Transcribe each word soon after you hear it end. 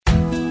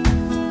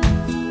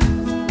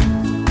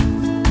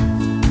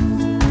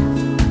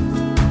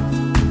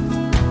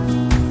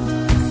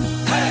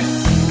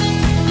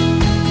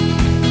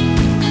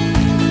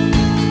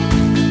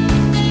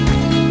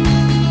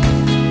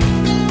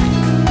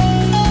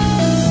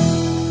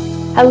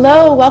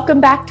Hello,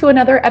 welcome back to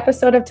another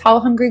episode of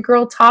Tall Hungry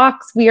Girl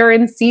Talks. We are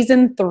in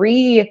season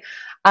 3,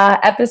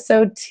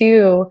 episode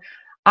 2.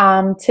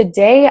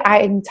 Today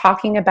I'm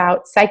talking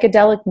about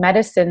psychedelic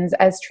medicines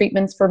as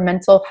treatments for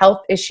mental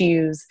health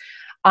issues.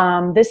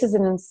 This is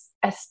an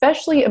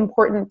especially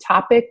important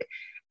topic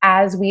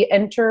as we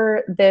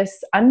enter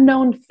this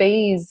unknown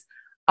phase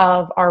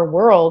of our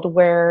world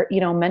where,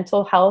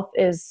 mental health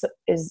is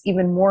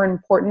even more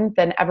important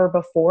than ever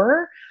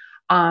before,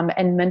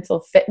 and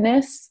mental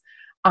fitness.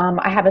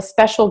 I have a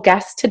special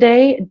guest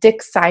today,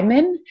 Dick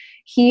Simon.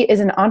 He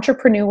is an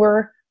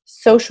entrepreneur,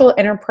 social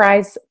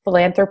enterprise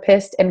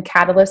philanthropist, and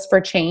catalyst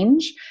for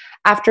change.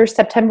 After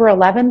September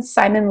 11th,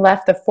 Simon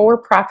left the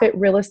for-profit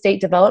real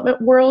estate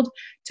development world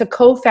to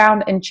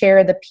co-found and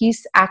chair the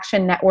Peace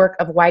Action Network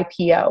of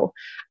YPO,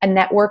 a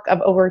network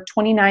of over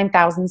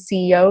 29,000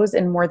 CEOs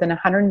in more than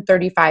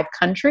 135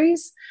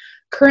 countries.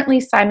 Currently,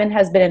 Simon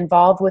has been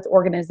involved with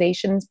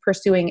organizations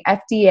pursuing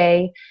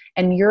FDA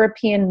and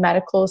European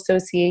Medical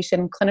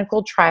Association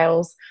clinical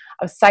trials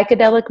of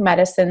psychedelic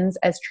medicines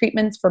as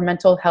treatments for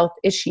mental health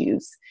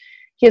issues.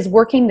 He is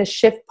working to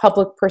shift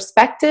public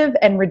perspective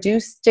and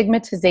reduce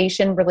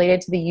stigmatization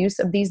related to the use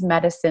of these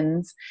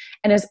medicines,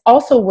 and is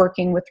also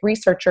working with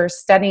researchers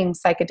studying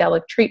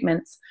psychedelic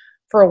treatments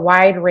for a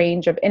wide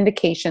range of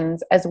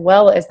indications, as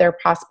well as their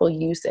possible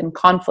use in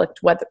conflict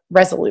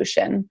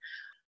resolution.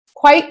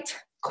 Quite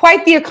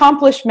the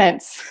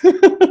accomplishments.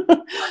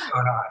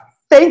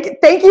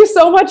 Thank you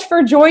so much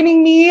for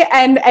joining me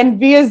and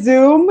via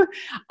Zoom.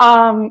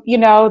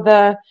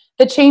 The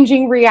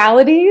changing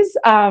realities,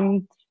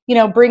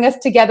 bring us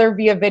together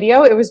via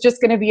video. It was just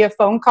going to be a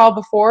phone call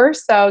before,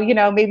 so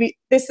maybe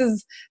this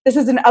is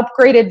an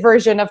upgraded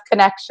version of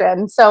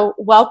connection. So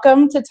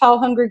welcome to Tall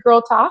Hungry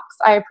Girl Talks.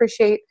 I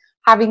appreciate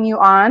having you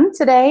on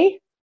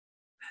today.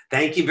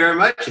 Thank you very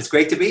much. It's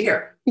great to be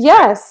here.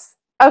 Yes.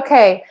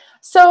 Okay.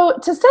 So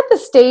to set the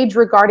stage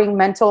regarding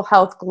mental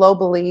health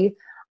globally,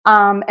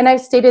 and I've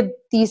stated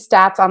these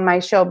stats on my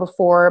show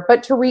before,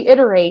 but to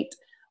reiterate,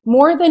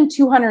 more than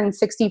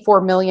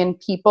 264 million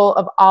people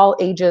of all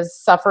ages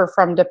suffer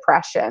from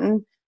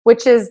depression,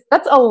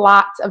 that's a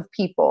lot of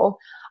people.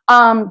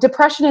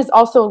 Depression is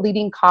also a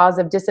leading cause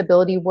of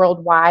disability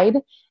worldwide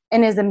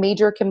and is a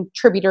major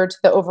contributor to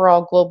the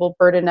overall global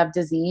burden of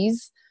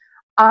disease.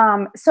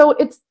 So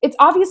it's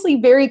obviously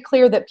very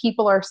clear that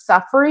people are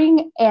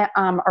suffering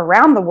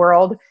around the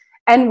world,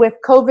 and with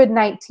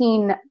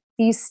COVID-19,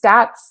 these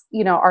stats,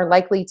 are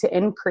likely to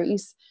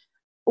increase.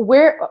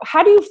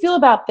 How do you feel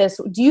about this?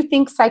 Do you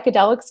think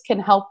psychedelics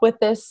can help with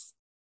this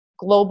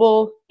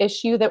global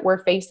issue that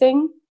we're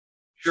facing?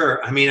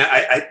 Sure. I mean,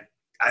 I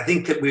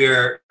think that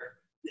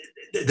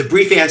the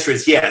brief answer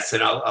is yes,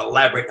 and I'll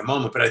elaborate in a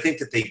moment, but I think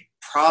that the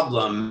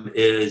problem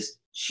is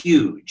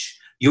huge.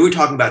 You were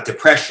talking about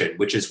depression,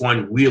 which is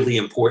one really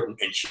important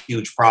and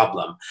huge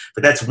problem,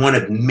 but that's one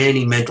of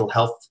many mental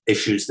health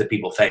issues that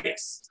people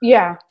face.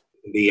 Yeah. It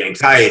can be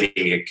anxiety,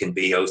 it can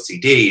be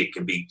OCD, it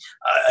can be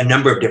a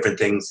number of different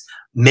things,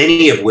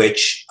 many of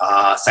which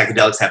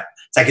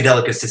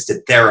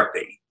psychedelic-assisted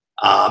therapy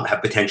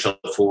have potential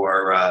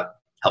for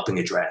helping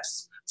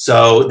address.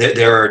 So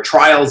there are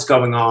trials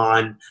going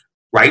on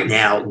right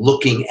now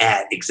looking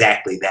at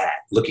exactly that,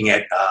 looking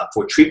at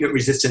for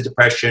treatment-resistant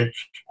depression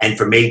and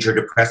for major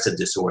depressive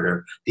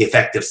disorder, the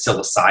effect of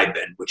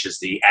psilocybin, which is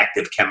the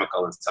active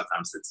chemical, and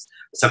sometimes it's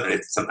something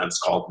that's sometimes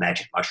called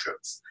magic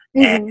mushrooms.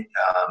 Mm-hmm. And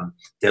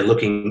they're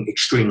looking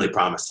extremely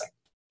promising.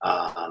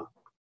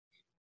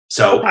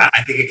 So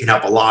I think it can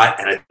help a lot,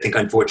 and I think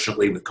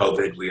unfortunately with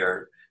COVID, we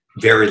are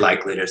very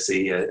likely to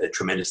see a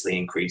tremendously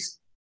increased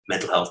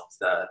mental health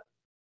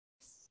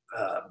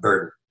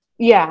burden.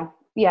 Yeah.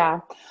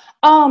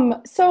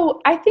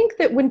 So I think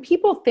that when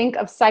people think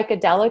of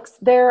psychedelics,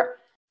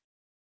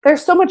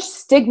 there's so much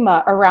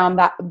stigma around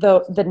that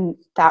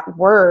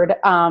word.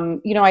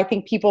 I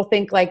think people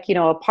think like,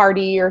 a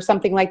party or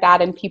something like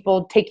that, and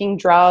people taking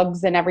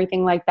drugs and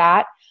everything like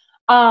that.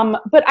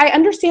 But I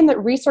understand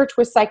that research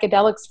with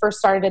psychedelics first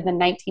started in the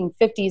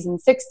 1950s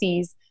and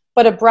 60s,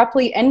 but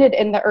abruptly ended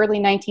in the early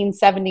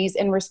 1970s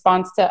in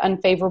response to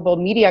unfavorable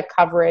media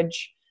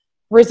coverage,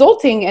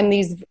 resulting in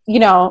these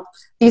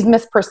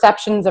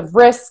misperceptions of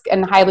risk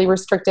and highly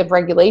restrictive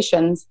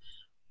regulations.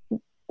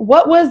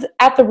 What was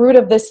at the root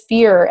of this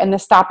fear and the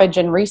stoppage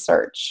in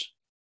research?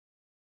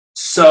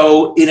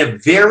 So in a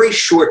very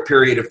short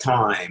period of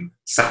time,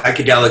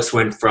 psychedelics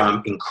went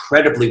from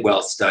incredibly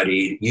well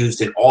studied,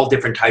 used in all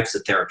different types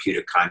of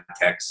therapeutic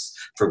contexts,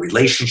 for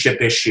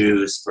relationship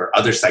issues, for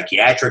other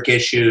psychiatric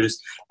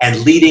issues,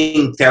 and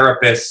leading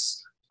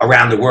therapists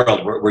around the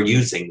world were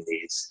using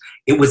these.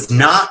 It was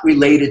not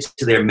related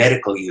to their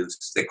medical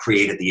use that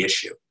created the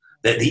issue.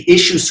 The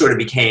issue sort of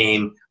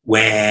became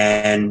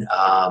when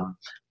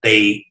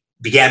they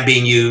began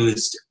being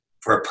used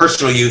for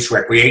personal use,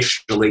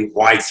 recreationally,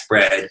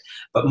 widespread,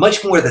 but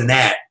much more than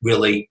that,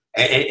 really,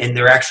 and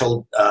their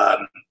actual,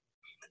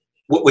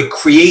 what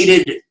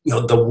created,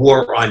 the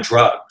war on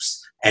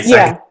drugs and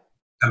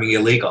becoming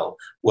illegal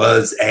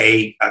was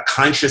a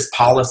conscious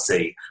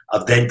policy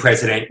of then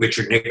President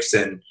Richard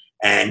Nixon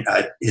and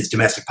his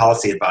domestic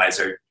policy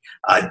advisor,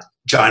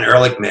 John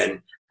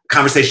Ehrlichman,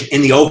 conversation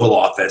in the Oval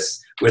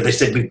Office where they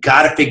said, we've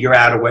got to figure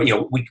out a way,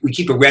 we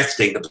keep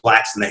arresting the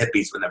blacks and the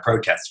hippies when they're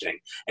protesting.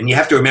 And you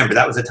have to remember,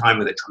 that was a time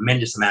with a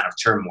tremendous amount of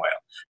turmoil.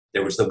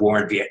 There was the war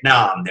in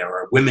Vietnam, there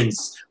were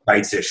women's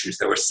rights issues,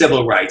 there were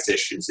civil rights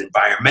issues,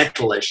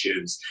 environmental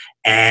issues,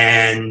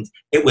 and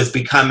it was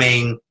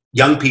becoming,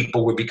 young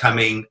people were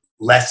becoming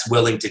less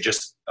willing to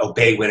just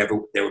obey whatever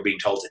they were being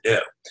told to do.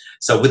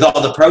 So with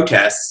all the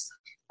protests,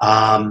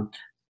 a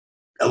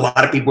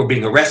lot of people were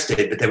being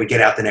arrested, but they would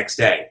get out the next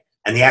day.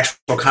 And the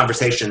actual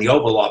conversation in the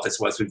Oval Office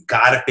was, we've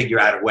got to figure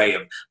out a way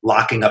of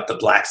locking up the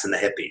blacks and the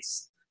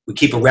hippies. We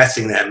keep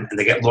arresting them, and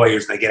they get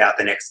lawyers, and they get out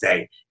the next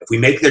day. If we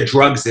make their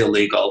drugs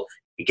illegal,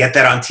 you get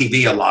that on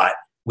TV a lot,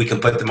 we can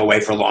put them away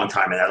for a long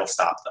time, and that'll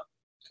stop them.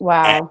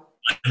 Wow. And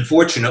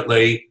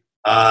unfortunately,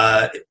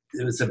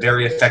 it was a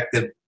very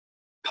effective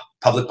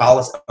public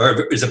policy, or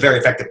it was a very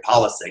effective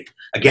policy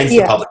against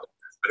the public.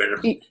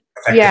 But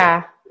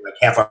like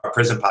half our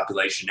prison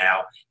population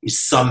now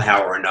is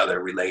somehow or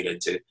another related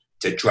to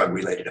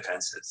drug-related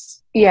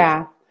offenses.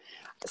 Yeah.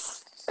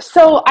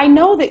 So I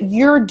know that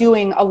you're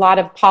doing a lot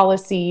of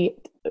policy,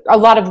 a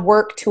lot of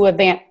work to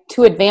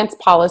advance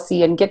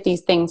policy and get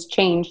these things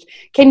changed.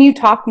 Can you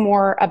talk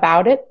more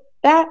about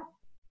that?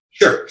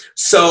 Sure.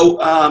 So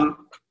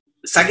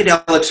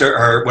psychedelics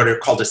are what are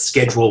called a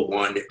Schedule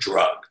I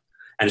drug.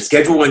 And a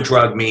Schedule I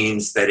drug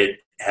means that it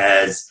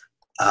has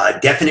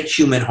definite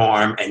human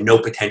harm and no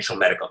potential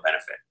medical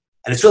benefit.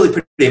 And it's really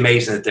pretty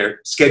amazing that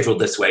they're scheduled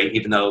this way,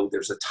 even though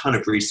there's a ton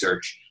of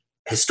research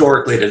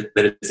historically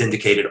that has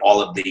indicated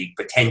all of the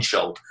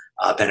potential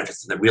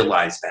benefits and the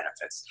realized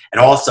benefits.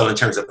 And also in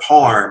terms of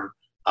harm,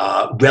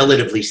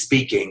 relatively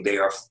speaking, they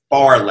are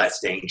far less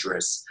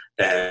dangerous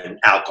than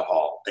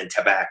alcohol, than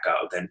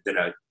tobacco, than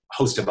a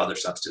host of other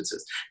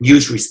substances.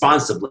 Used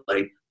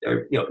responsibly,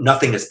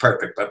 nothing is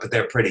perfect, but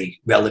they're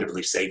pretty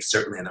relatively safe,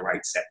 certainly in the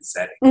right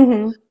setting.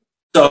 Mm-hmm.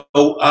 So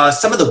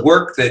some of the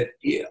work that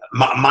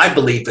my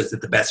belief is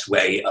that the best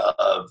way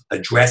of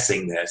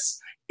addressing this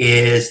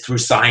is through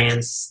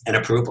science and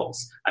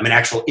approvals. I mean,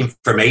 actual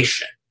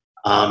information.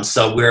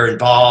 So we're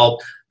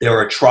involved. There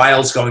are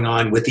trials going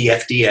on with the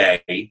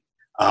FDA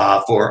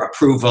for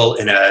approval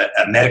in a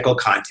medical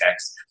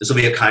context. This will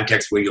be a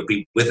context where you'll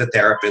be with a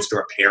therapist or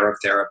a pair of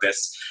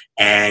therapists,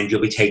 and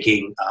you'll be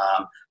taking,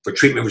 for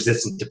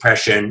treatment-resistant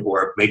depression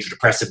or major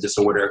depressive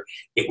disorder,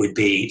 it would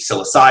be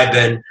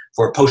psilocybin.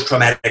 For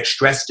post-traumatic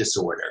stress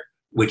disorder,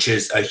 which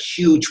is a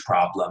huge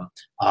problem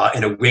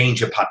in a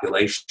range of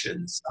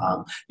populations,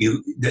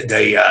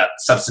 the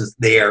substance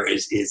there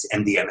is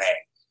MDMA.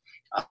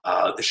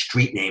 The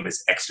street name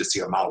is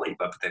ecstasy or Molly,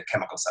 but the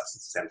chemical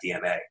substance is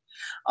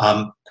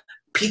MDMA.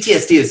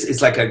 PTSD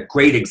is like a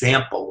great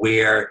example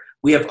where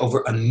we have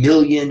over 1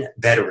 million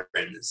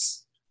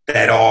veterans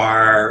that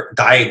are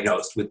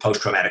diagnosed with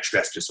post-traumatic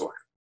stress disorder.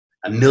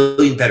 1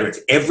 million veterans.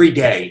 Every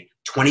day,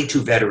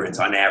 22 veterans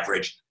on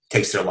average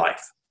takes their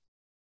life.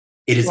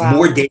 It is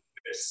more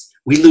dangerous.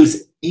 We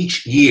lose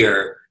each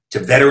year to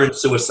veteran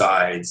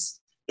suicides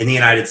in the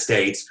United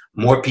States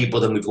more people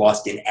than we've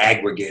lost in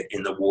aggregate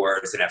in the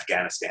wars in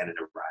Afghanistan and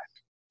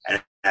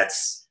Iraq.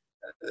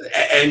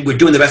 And we're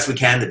doing the best we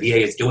can. The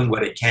VA is doing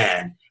what it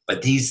can,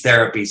 but these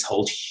therapies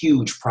hold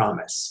huge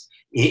promise.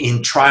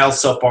 In trials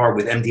so far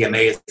with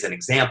MDMA as an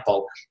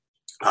example,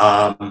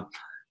 a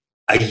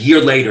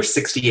year later,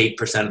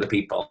 68% of the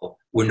people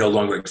were no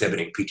longer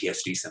exhibiting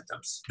PTSD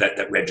symptoms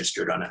that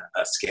registered on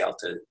a scale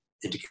to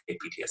indicate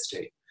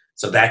PTSD.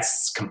 So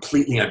that's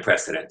completely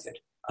unprecedented.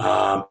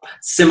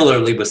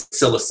 Similarly with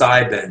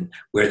psilocybin,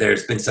 where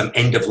there's been some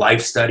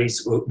end-of-life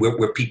studies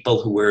where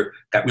people who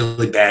got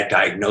really bad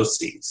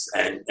diagnoses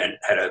and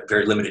had a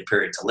very limited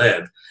period to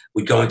live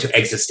would go into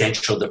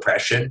existential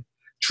depression.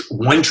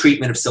 One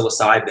treatment of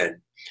psilocybin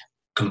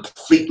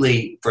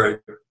completely,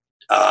 for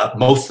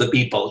most of the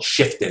people,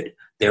 shifted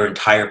their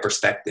entire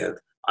perspective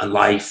on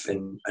life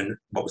and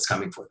what was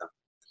coming for them.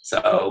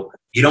 So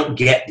you don't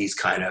get these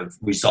kind of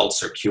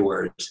results or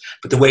cures.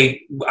 But the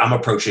way I'm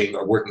approaching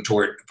or working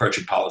toward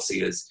approaching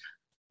policy is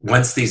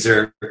once these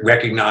are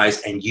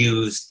recognized and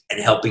used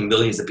and helping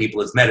millions of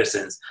people as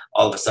medicines,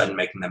 all of a sudden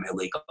making them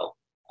illegal,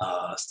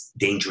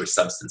 dangerous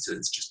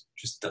substances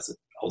just doesn't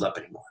hold up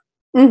anymore.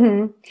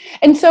 Mm-hmm.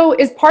 And so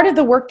is part of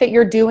the work that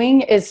you're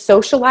doing is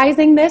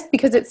socializing this?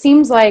 Because it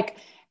seems like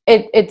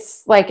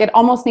it's like it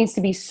almost needs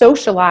to be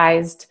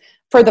socialized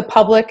for the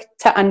public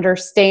to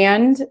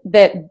understand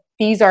that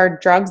these are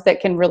drugs that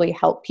can really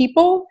help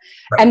people.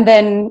 Right. And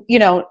then,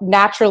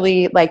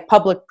 naturally, like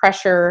public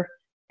pressure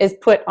is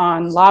put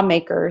on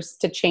lawmakers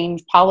to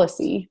change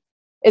policy.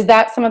 Is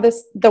that some of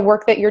the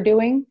work that you're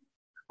doing?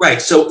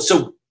 Right. So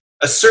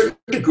a certain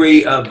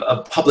degree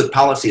of public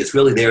policy is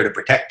really there to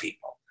protect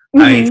people.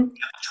 Mm-hmm. I mean,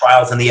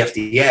 trials in the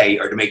FDA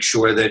are to make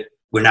sure that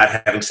we're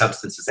not having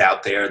substances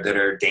out there that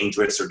are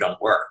dangerous or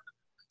don't work.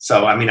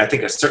 So, I mean, I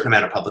think a certain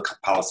amount of public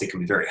policy can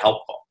be very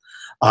helpful.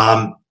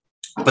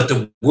 But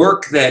the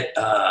work that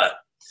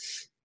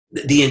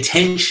the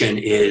intention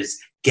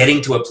is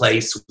getting to a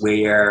place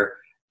where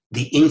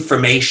the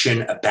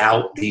information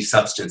about these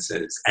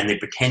substances and the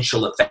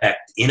potential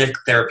effect in a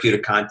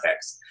therapeutic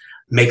context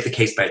make the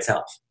case by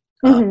itself.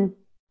 Mm-hmm.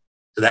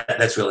 So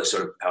that's really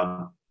sort of how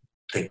I'm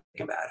thinking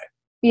about it.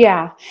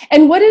 Yeah.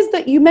 And what is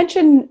you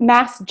mentioned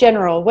Mass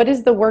General. What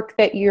is the work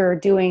that you're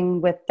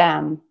doing with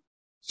them?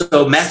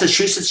 So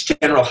Massachusetts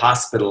General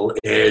Hospital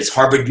is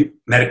Harvard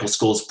Medical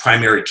School's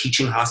primary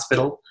teaching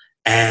hospital.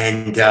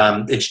 And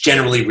it's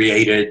generally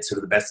rated sort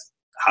of the best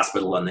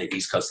hospital on the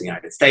East Coast of the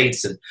United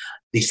States. And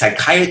the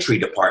psychiatry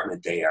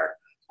department there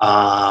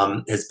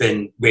has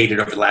been rated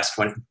over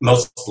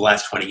most of the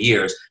last 20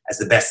 years as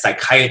the best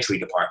psychiatry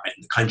department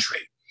in the country.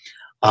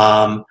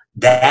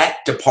 That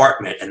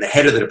department and the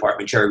head of the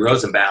department, Jerry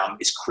Rosenbaum,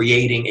 is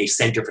creating a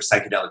center for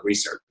psychedelic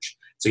research.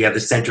 So you have the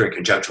center in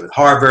conjunction with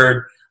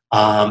Harvard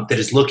that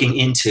is looking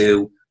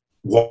into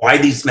why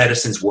these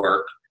medicines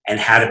work and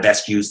how to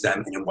best use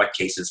them and in what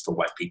cases for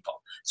what people.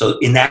 So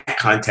in that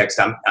context,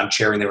 I'm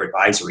chairing their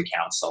advisory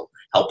council,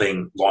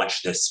 helping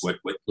launch this, what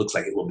looks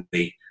like it will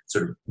be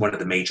sort of one of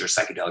the major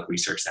psychedelic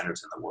research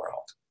centers in the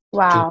world.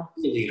 Wow.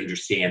 To really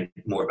understand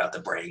more about the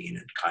brain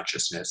and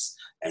consciousness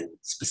and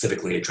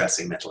specifically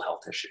addressing mental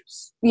health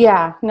issues.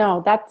 Yeah,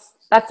 no,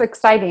 that's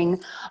exciting.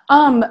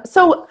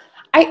 So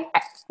I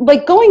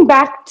like going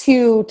back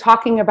to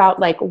talking about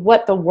like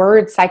what the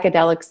word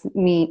psychedelics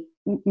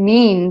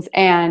means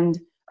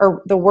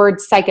or the word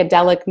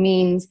psychedelic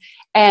means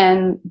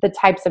and the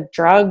types of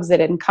drugs it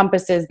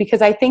encompasses,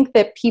 because I think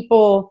that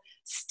people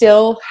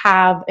still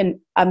have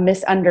a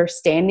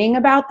misunderstanding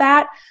about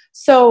that.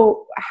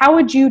 So how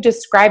would you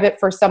describe it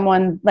for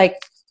someone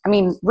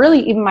really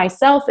even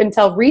myself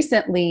until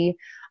recently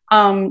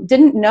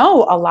didn't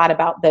know a lot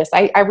about this.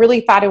 I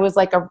really thought it was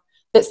that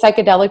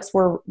psychedelics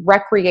were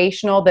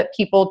recreational, that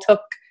people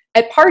took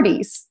at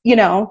parties,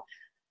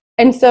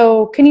 And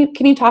so can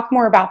you talk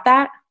more about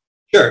that?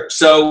 Sure.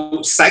 So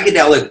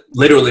psychedelic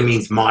literally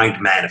means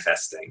mind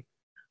manifesting.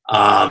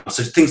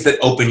 So things that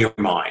open your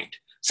mind.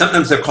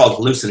 Sometimes they're called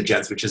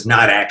hallucinogens, which is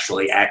not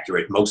actually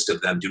accurate. Most of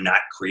them do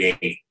not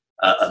create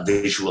a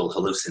visual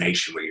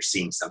hallucination where you're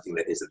seeing something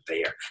that isn't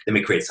there. They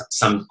may create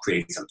some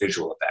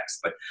visual effects,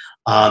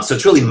 but so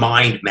it's really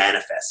mind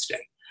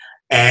manifesting.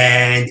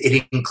 And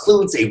it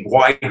includes a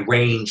wide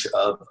range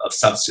of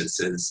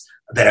substances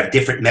that have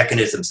different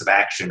mechanisms of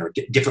action or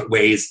different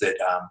ways that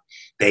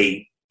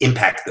they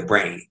impact the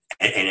brain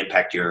and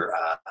impact your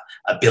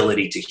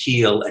ability to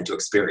heal and to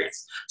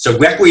experience. So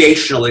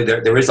recreationally,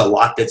 there is a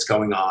lot that's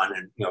going on,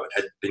 and it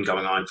has been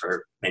going on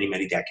for many,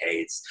 many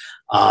decades.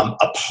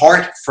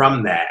 Apart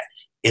from that,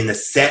 in the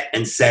set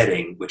and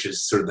setting, which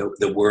is sort of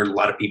the word a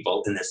lot of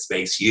people in this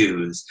space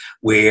use,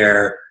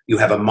 where you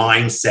have a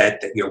mindset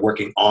that you're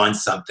working on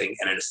something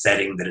and in a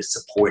setting that is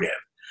supportive,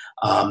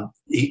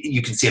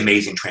 you can see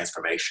amazing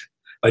transformation.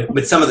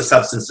 But some of the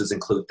substances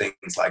include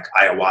things like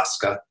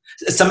ayahuasca.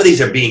 Some of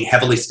these are being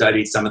heavily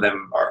studied. Some of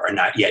them are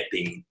not yet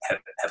being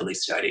heavily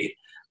studied.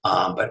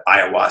 But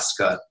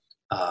ayahuasca,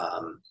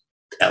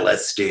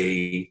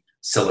 LSD,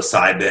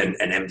 psilocybin,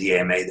 and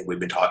MDMA that we've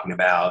been talking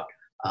about,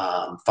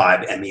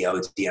 5-MeO,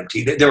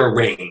 DMT. They're a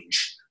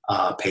range.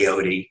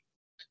 Peyote.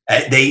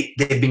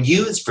 They've been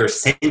used for a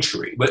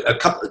century. A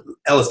couple of,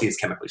 LSD is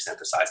chemically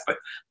synthesized, but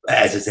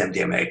as is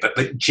MDMA.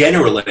 But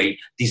generally,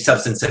 these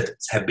substances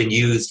have been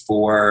used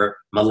for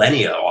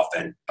millennia,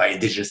 often by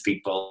indigenous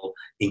people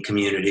in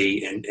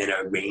community and in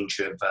a range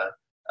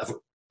of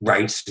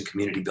rights and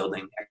community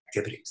building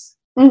activities.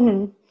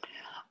 Mm-hmm.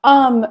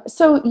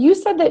 So you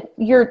said that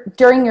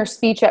during your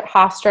speech at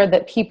Hofstra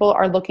that people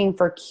are looking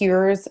for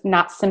cures,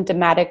 not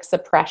symptomatic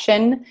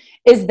suppression.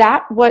 Is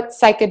that what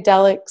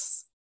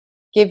psychedelics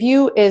give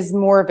you, is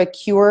more of a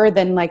cure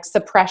than like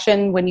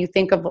suppression when you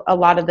think of a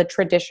lot of the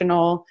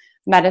traditional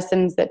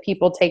medicines that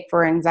people take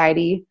for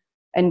anxiety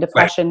and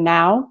depression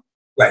now?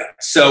 Right.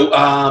 So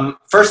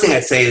first thing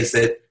I'd say is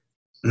that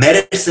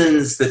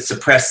medicines that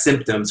suppress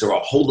symptoms are a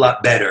whole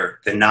lot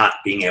better than not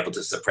being able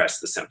to suppress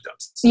the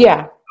symptoms.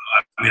 Yeah.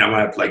 I mean, I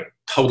want to have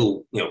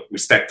total,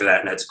 respect for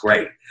that, and that's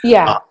great.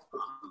 Yeah.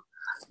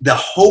 The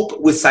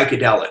hope with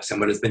psychedelics and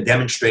what has been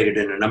demonstrated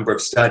in a number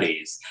of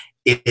studies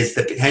is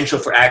the potential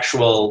for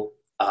actual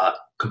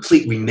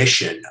complete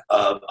remission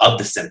of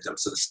the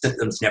symptoms. So the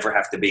symptoms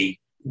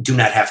do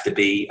not have to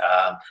be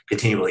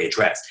continually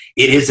addressed.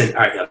 It isn't,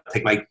 all right, I'll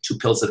take my 2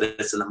 pills of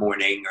this in the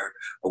morning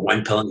or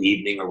 1 pill in the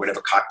evening or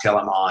whatever cocktail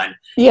I'm on.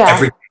 Yeah.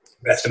 Every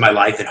rest of my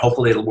life, and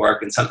hopefully it'll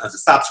work. And sometimes it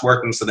stops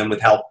working. So then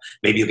with help,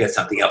 maybe you'll get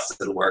something else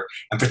that'll work.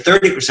 And for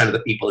 30% of the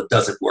people, it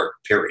doesn't work,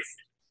 period.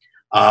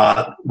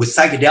 With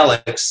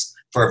psychedelics,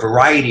 for a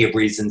variety of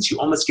reasons, you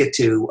almost get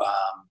to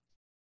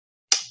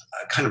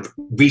kind of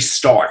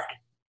restart.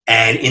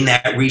 And in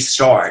that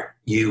restart,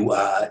 you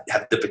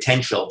have the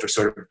potential for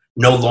sort of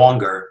no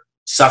longer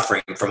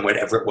suffering from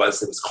whatever it was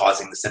that was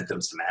causing the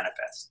symptoms to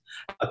manifest.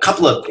 A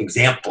couple of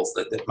examples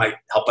that might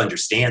help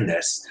understand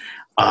this.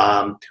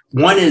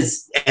 One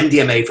is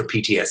MDMA for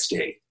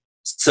PTSD.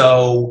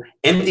 So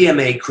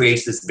MDMA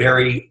creates this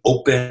very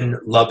open,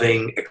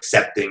 loving,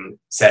 accepting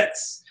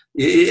sense.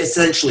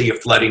 Essentially, you're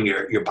flooding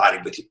your body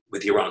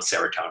with your own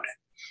serotonin.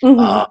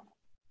 Mm-hmm.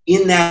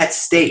 in that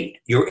state,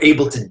 you're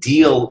able to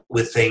deal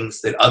with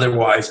things that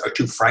otherwise are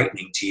too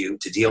frightening to you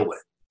to deal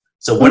with.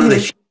 So one of the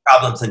huge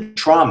problems in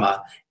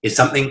trauma is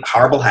something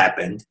horrible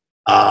happened.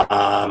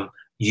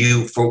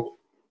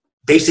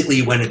 Basically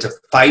you went into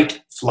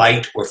fight,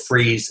 flight, or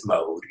freeze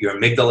mode. Your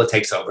amygdala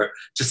takes over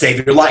to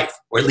save your life,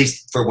 or at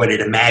least for what it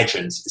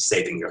imagines is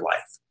saving your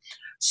life.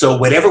 So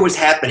whatever was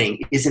happening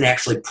isn't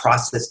actually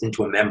processed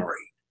into a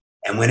memory.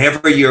 And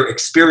whenever you're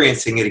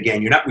experiencing it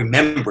again, you're not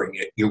remembering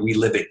it, you're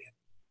reliving it,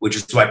 which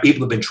is why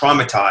people who've been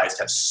traumatized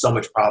have so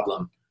much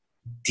problem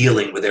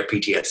dealing with their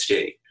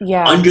PTSD.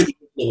 Yeah. Under the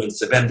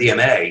influence of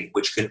MDMA,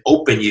 which can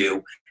open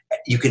you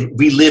can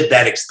relive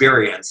that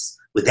experience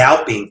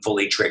without being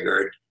fully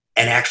triggered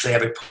and actually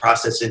have it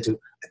processed into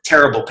a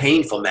terrible,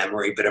 painful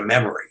memory, but a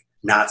memory,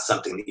 not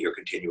something that you're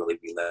continually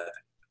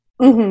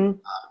reliving.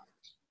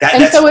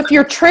 So if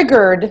you're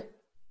triggered,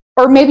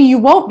 or maybe you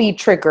won't be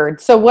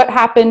triggered, so what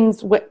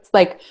happens with,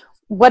 like,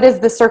 what is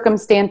the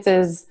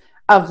circumstances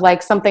of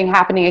like something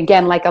happening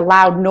again, like a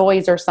loud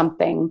noise or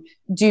something?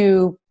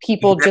 Do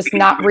people just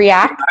not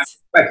react?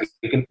 Right.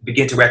 You can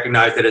begin to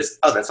recognize that as,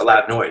 oh, that's a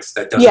loud noise.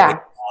 That doesn't get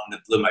on that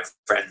blew my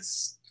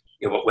friend's,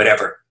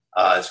 whatever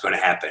is going to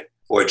happen.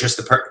 Or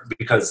just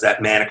because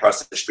that man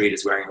across the street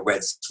is wearing a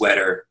red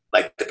sweater,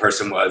 like the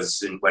person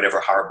was in whatever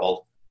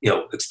horrible,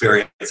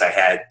 experience I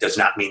had, does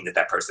not mean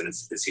that person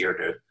is here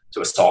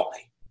to assault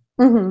me.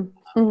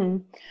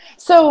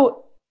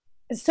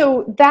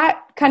 So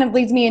that kind of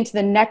leads me into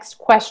the next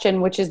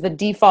question, which is the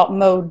default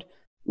mode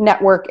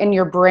network in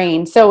your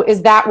brain. So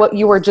is that what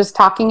you were just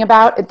talking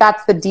about?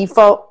 That's the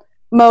default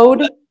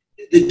mode?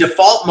 The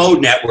default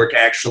mode network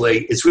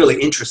actually is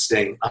really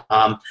interesting.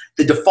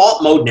 The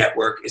default mode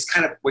network is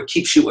kind of what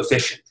keeps you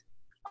efficient.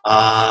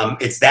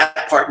 It's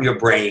that part of your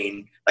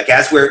brain, like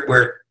as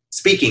we're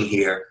speaking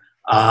here,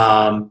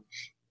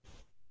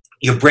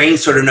 your brain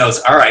sort of knows,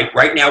 all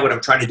right now what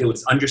I'm trying to do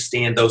is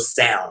understand those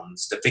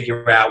sounds to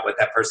figure out what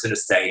that person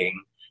is saying,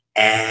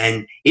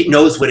 and it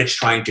knows what it's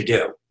trying to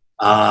do.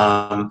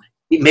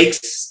 It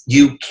makes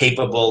you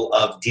capable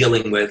of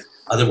dealing with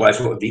otherwise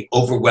what would be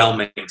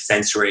overwhelming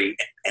sensory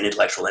and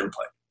intellectual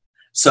input.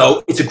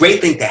 So it's a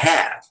great thing to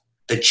have.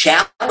 The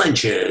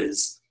challenge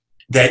is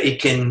that it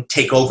can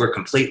take over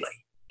completely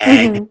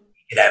and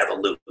get out of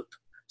a loop.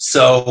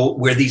 So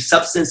where these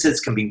substances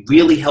can be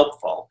really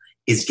helpful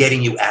is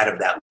getting you out of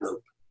that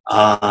loop.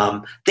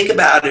 Think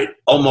about it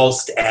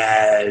almost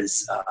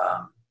as,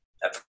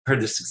 I've heard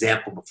this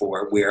example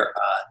before, where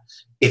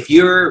if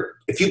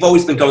you've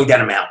always been going down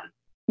a mountain,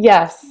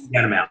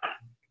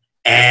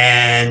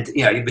 and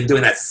you've been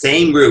doing that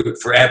same route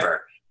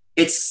forever,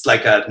 it's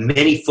like a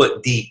many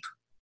foot deep,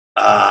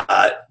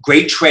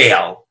 great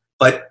trail,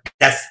 but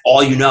that's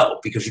all you know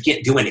because you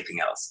can't do anything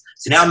else.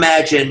 So now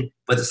imagine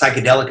what the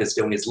psychedelic is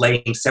doing is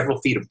laying several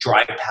feet of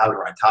dry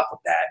powder on top of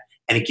that,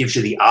 and it gives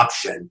you the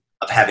option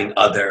of having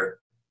other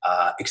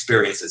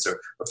experiences or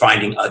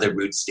finding other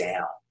routes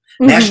down.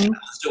 National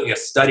is doing a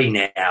study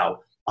now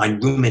on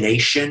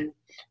rumination.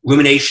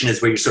 Rumination is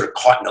where you're sort of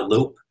caught in a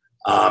loop,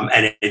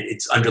 and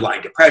it's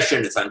underlying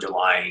depression, it's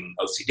underlying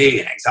OCD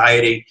and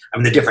anxiety. I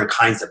mean, the different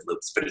kinds of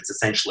loops, but it's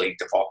essentially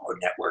default mode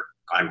network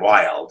gone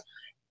wild.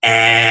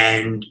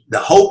 And the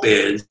hope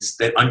is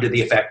that under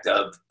the effect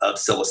of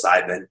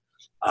psilocybin,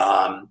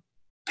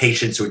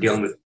 patients who are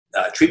dealing with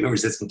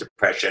treatment-resistant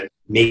depression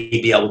may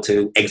be able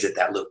to exit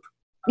that loop.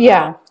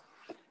 Yeah.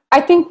 I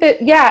think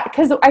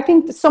because I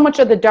think so much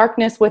of the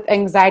darkness with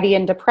anxiety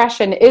and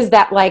depression is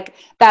that, like,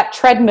 that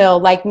treadmill,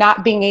 like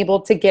not being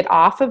able to get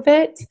off of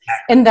it,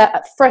 and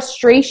the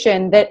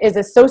frustration that is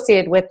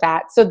associated with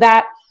that. So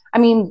that, I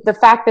mean, the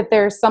fact that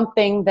there's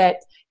something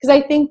that, because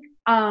I think,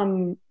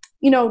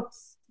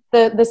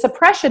 the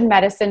suppression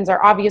medicines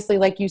are obviously,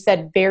 like you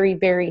said, very,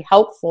 very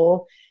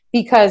helpful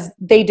because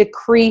they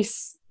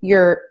decrease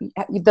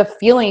the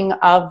feeling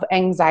of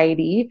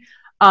anxiety.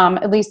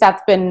 At least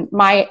that's been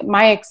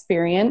my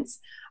experience.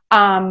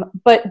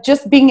 But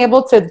just being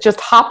able to just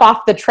hop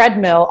off the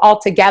treadmill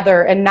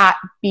altogether and not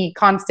be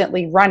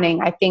constantly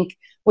running, I think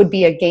would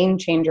be a game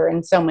changer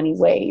in so many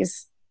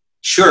ways.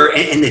 Sure.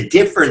 And the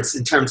difference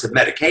in terms of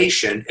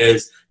medication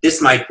is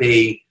this might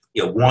be,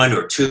 1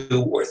 or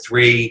 2 or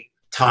 3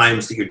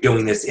 times that you're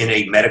doing this in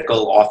a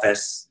medical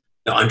office,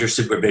 under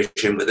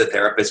supervision with a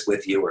therapist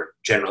with you, or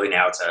generally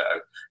now it's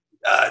a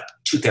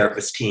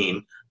 2-therapist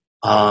team.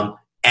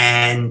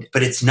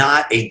 But it's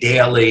not a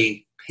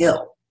daily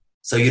pill.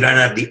 So you don't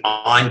have the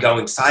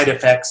ongoing side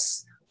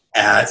effects.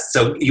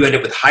 So you end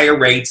up with higher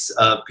rates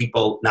of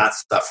people not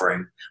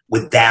suffering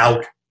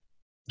without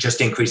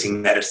just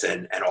increasing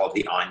medicine and all of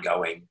the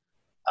ongoing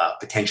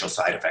potential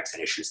side effects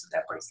and issues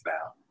that brings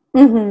about.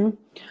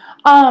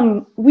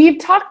 We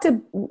talked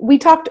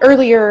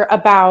earlier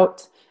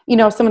about,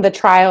 some of the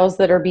trials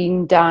that are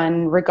being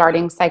done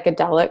regarding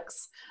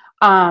psychedelics.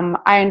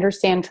 I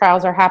understand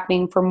trials are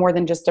happening for more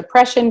than just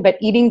depression, but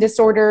eating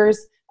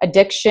disorders,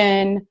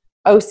 addiction,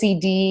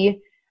 OCD.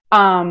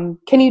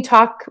 Can you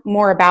talk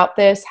more about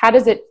this? How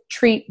does it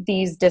treat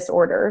these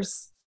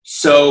disorders?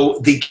 So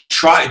the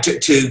try to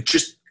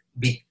just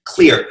be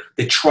clear,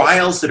 the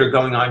trials that are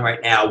going on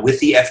right now with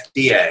the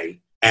FDA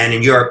and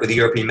in Europe with the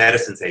European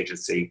Medicines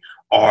Agency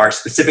are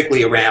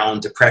specifically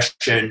around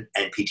depression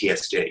and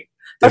PTSD.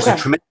 There's a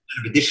tremendous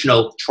amount of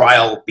additional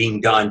trial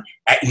being done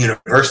at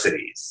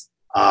universities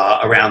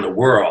around the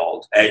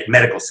world, at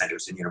medical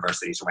centers and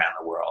universities around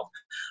the world,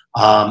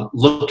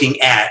 looking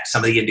at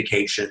some of the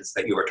indications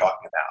that you were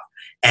talking about.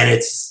 And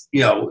it's,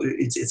 you know,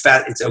 it's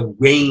a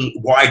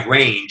wide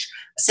range.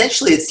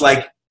 Essentially, it's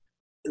like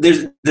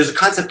there's a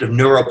concept of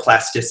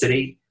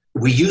neuroplasticity.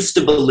 We used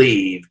to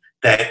believe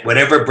that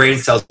whatever brain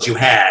cells you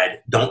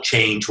had don't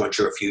change once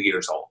you're a few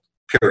years old,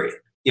 period.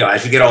 You know,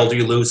 as you get older,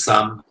 you lose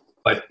some,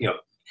 but, you know,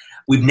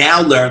 we've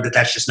now learned that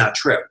that's just not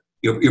true.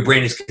 Your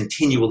brain is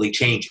continually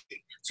changing.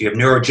 So you have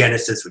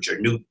neurogenesis, which are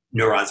new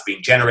neurons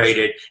being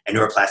generated, and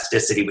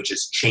neuroplasticity, which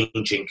is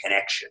changing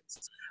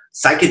connections.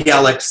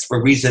 Psychedelics,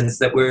 for reasons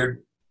that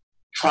we're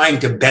trying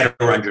to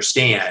better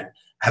understand,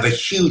 have a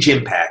huge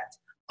impact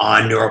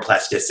on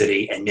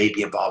neuroplasticity and may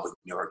be involved with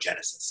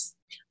neurogenesis.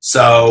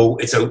 So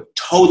it's a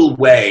total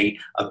way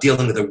of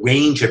dealing with a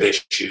range of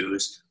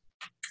issues,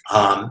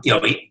 you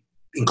know,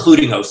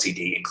 including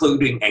OCD,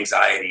 including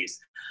anxieties,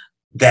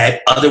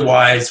 that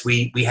otherwise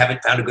we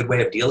haven't found a good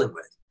way of dealing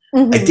with.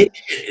 Mm-hmm.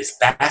 Addiction is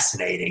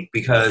fascinating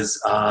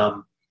because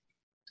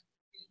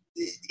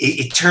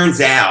it turns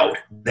out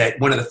that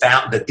one of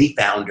the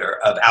founder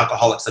of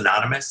Alcoholics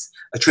Anonymous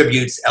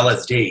attributes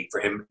LSD for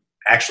him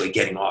actually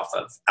getting off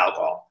of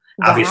alcohol.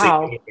 Wow. Obviously,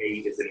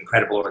 AA is an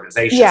incredible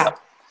organization. Yeah.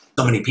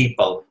 So many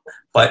people,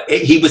 but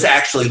he was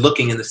actually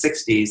looking in the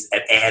 60s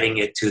at adding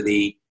it to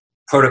the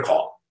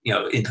protocol, you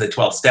know, into the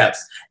 12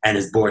 steps, and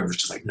his board was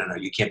just like, no,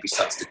 you can't be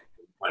substituting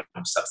one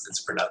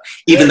substance for another,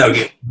 even though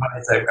one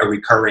is a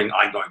recurring,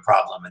 ongoing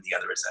problem, and the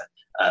other is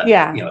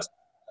you know,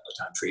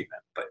 time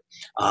treatment.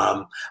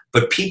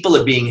 But people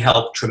are being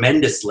helped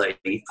tremendously,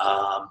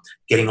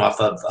 getting off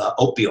of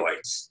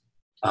opioids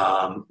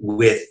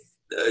with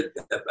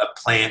a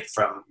plant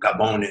from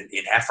Gabon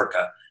in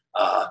Africa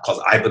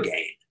called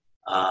ibogaine,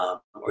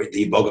 or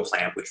the iboga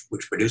plant,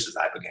 which produces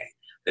ibogaine,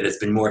 that has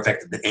been more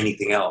effective than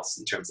anything else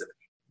in terms of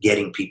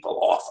getting people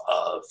off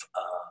of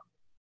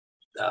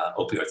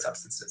opioid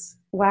substances.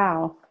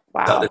 Wow.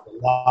 So there's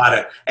a lot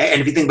of,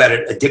 and if you think about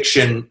it,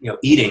 addiction, you know,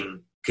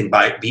 eating can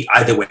be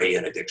either way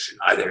an addiction.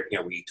 Either, you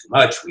know, we eat too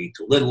much, we eat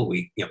too little,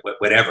 we, you know,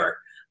 whatever.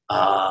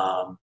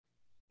 And,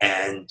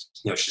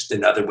 you know, it's just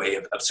another way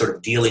of sort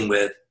of dealing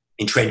with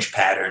entrenched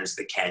patterns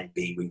that can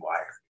be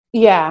rewired.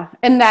 Yeah.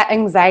 And that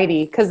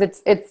anxiety, because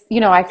it's, you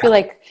know, I feel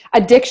like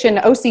addiction,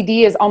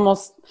 OCD is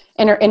almost,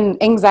 and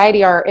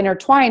anxiety are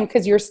intertwined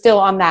because you're still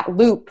on that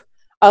loop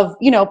of,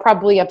 you know,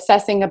 probably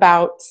obsessing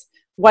about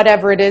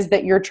whatever it is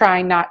that you're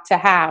trying not to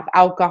have,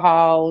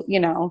 alcohol, you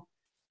know,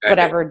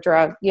 whatever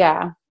drug.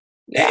 Yeah.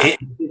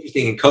 It's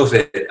interesting in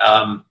COVID.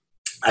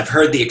 I've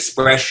heard the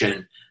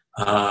expression,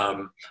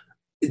 the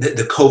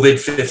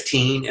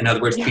COVID-15. In other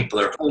words, people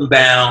are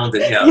homebound.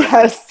 And, you know,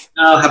 yes.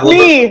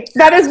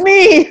 That is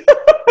me.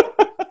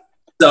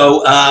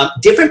 So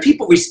different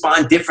people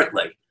respond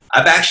differently.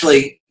 I've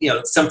actually, you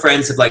know, some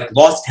friends have like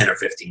lost 10 or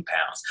 15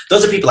 pounds.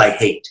 Those are people I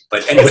hate.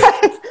 But anyway.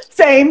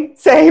 Same.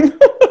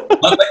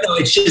 But no,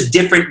 it's just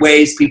different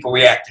ways people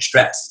react to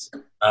stress.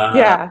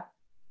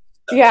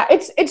 Yeah,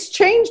 it's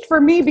changed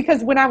for me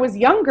because when I was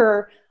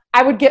younger,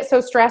 I would get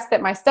so stressed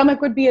that my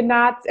stomach would be in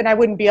knots and I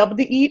wouldn't be able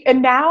to eat.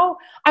 And now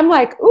I'm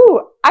like,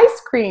 ooh,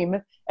 ice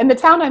cream. And the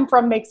town I'm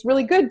from makes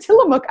really good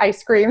Tillamook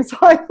ice cream. So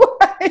I'm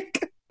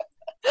like,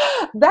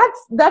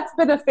 that's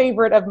been a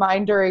favorite of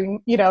mine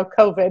during, you know,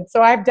 COVID.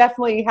 So I've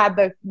definitely had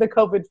the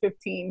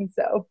COVID-15.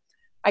 So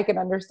I can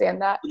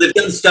understand that. They've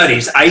done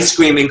studies. Ice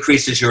cream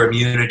increases your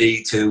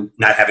immunity to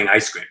not having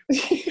ice cream.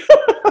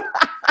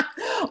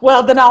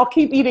 Well, then I'll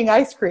keep eating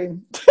ice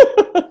cream.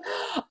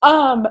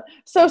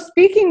 So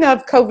speaking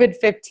of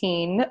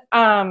COVID-15,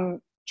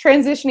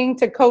 transitioning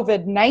to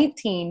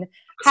COVID-19,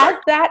 has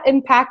that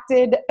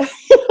impacted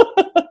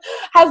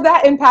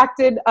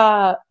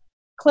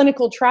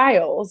clinical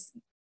trials?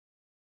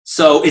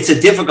 So it's a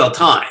difficult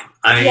time.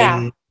 I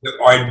mean,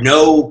 there are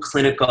no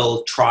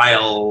clinical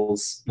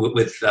trials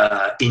with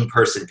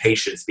in-person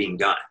patients being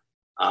done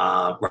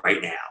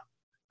right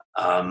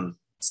now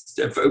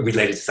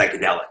related to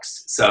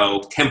psychedelics.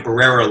 So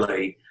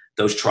temporarily,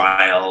 those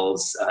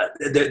trials,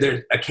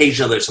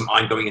 occasionally there's some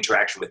ongoing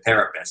interaction with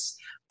therapists,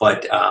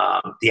 but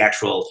the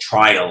actual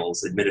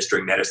trials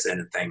administering medicine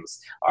and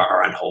things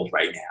are on hold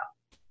right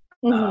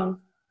now.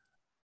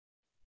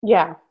 Mm-hmm.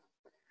 Yeah.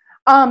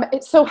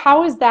 So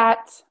how is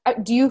that,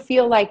 do you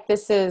feel like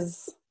this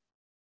is,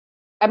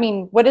 I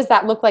mean, what does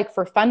that look like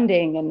for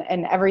funding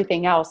and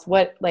everything else?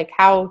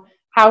 How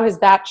has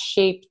that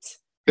shaped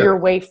your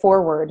way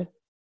forward?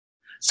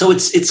 So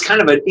it's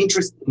kind of an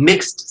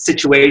mixed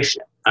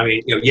situation. I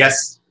mean, you know,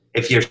 yes,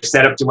 if you're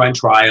set up to run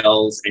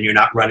trials and you're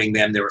not running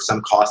them, there are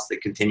some costs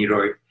that continue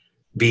to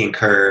be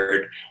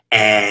incurred.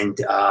 And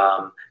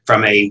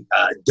from a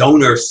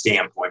donor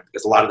standpoint,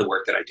 because a lot of the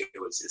work that I do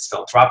is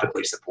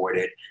philanthropically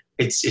supported,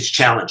 it's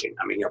challenging.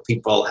 I mean, you know,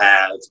 people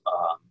have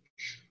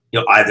you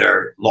know,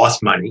 either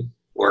lost money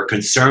or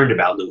concerned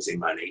about losing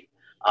money.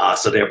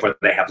 So therefore,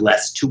 they have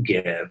less to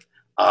give.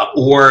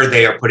 Or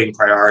they are putting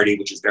priority,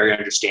 which is very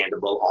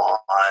understandable,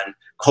 on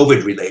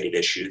COVID-related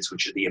issues,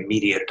 which are the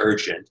immediate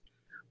urgent.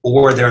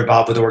 Or they're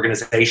involved with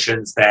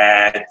organizations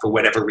that, for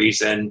whatever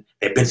reason,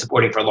 they've been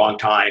supporting for a long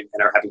time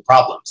and are having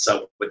problems.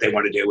 So what they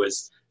want to do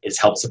is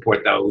help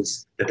support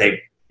those that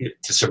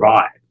to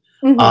survive.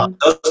 Mm-hmm.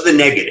 Those are the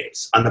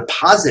negatives. On the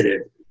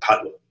positive,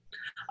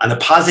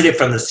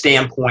 from the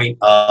standpoint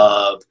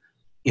of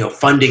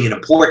funding and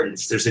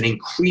importance, there's an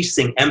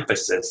increasing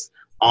emphasis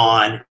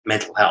on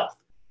mental health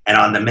and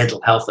on the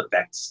mental health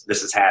effects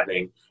this is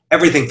having.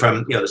 Everything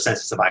from the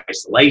sense of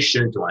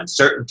isolation to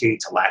uncertainty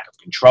to lack of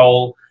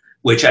control,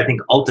 which I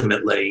think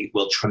ultimately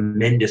will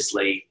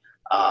tremendously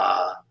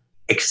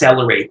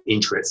accelerate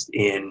interest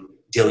in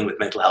dealing with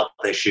mental health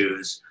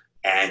issues.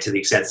 And to the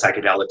extent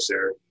psychedelics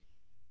are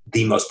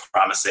the most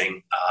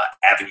promising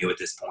avenue at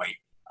this point,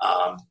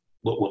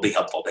 will be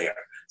helpful there.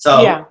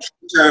 So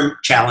short-term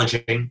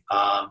challenging.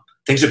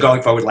 Things are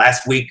going forward.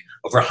 Last week,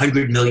 over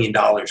 $100 million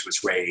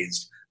was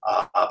raised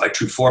by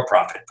true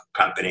for-profit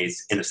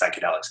companies in the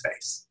psychedelic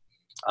space.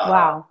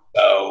 Wow.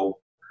 So,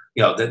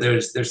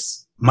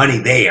 there's money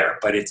there,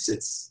 but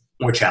it's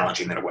more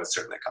challenging than it was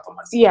certainly a couple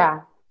months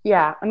ago.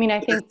 Yeah. I mean,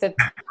 I think that,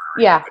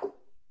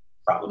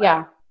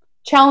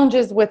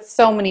 challenges with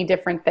so many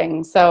different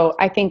things. So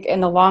I think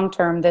in the long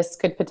term, this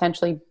could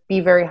potentially be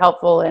very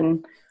helpful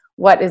in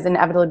what is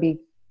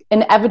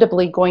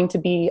inevitably going to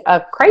be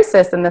a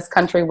crisis in this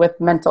country with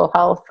mental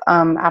health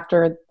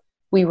after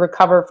we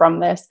recover from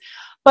this.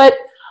 But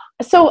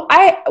so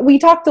we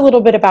talked a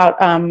little bit about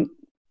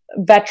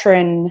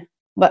veteran,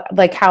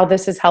 like how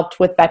this has helped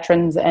with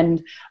veterans.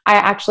 And I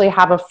actually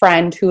have a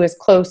friend who is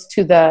close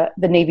to the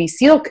Navy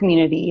SEAL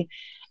community.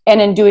 And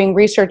in doing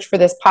research for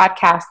this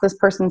podcast, this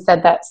person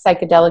said that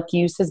psychedelic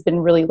use has been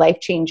really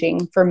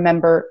life-changing for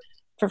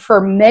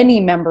many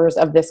members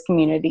of this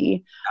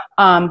community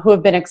who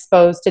have been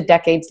exposed to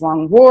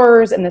decades-long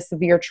wars and the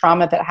severe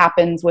trauma that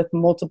happens with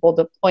multiple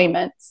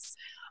deployments.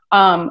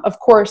 Of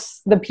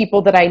course, the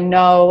people that I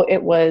know,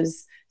 it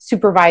was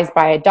supervised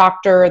by a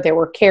doctor, there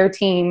were care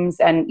teams,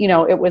 and,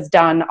 it was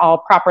done all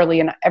properly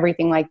and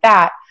everything like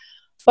that.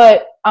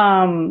 But,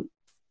 I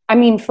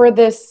mean, for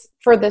this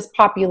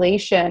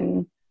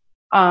population,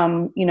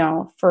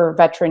 for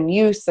veteran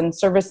use and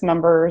service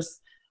members,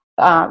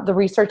 the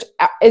research,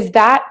 is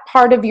that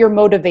part of your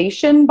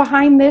motivation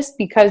behind this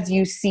because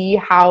you see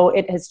how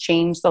it has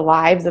changed the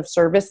lives of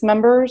service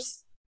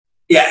members?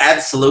 Yeah,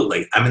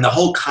 absolutely. I mean, the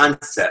whole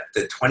concept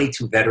that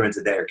 22 veterans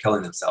a day are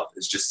killing themselves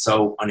is just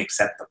so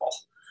unacceptable.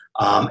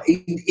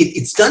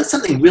 It's done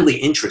something really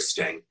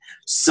interesting.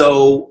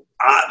 So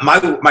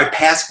my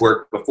past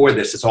work before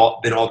this has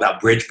been all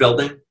about bridge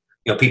building,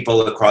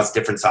 people across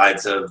different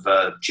sides of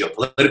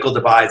geopolitical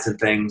divides and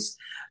things.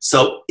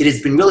 So it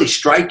has been really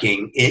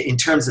striking in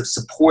terms of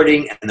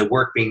supporting and the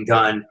work being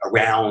done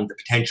around the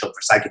potential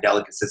for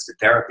psychedelic assisted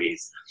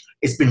therapies.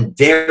 It's been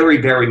very,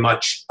 very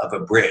much of a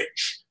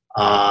bridge.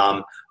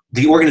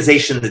 The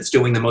organization that's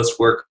doing the most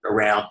work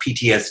around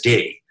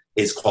PTSD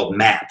is called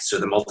MAPS, or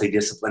the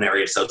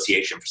Multidisciplinary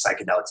Association for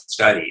Psychedelic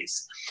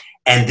Studies.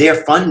 And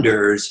their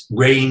funders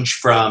range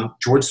from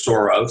George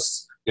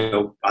Soros,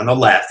 on the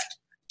left,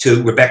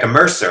 to Rebecca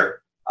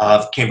Mercer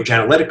of Cambridge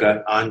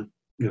Analytica on,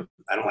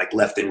 I don't like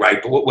left and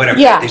right, but whatever.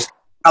 Yeah. They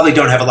probably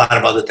don't have a lot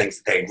of other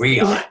things that they agree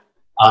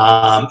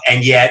on.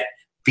 And yet,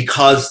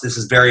 because this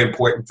is very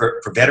important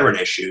for veteran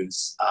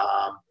issues,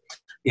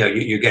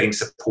 you're getting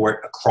support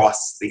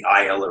across the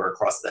aisle or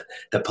across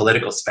the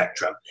political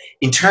spectrum.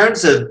 In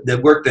terms of the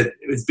work that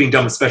is being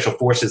done with Special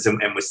Forces and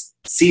with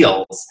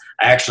SEALs,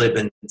 I actually have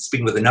been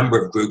speaking with a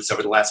number of groups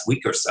over the last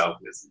week or so.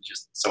 It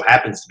just so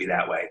happens to be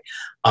that way.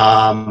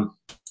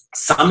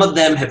 Some of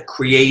them have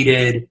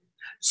created,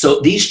 so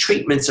these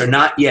treatments are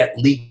not yet,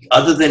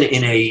 other than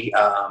in a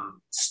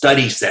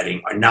study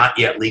setting, are not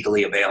yet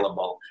legally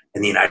available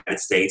in the United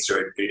States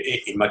or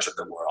in much of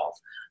the world.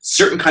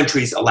 Certain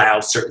countries allow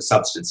certain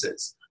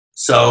substances.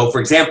 So,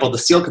 for example, the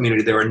SEAL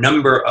community, there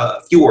are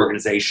a few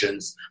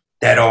organizations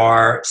that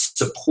are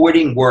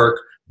supporting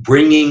work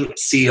bringing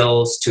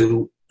SEALs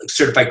to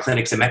certified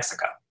clinics in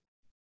Mexico,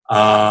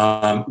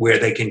 where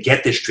they can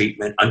get this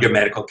treatment under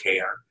medical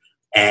care.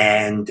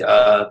 And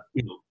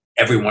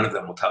every one of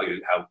them will tell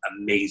you how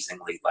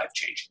amazingly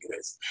life-changing it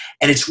is.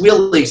 And it's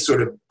really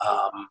sort of,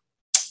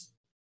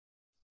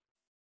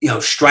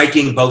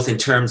 striking both in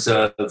terms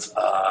of,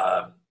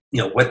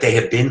 what they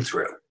have been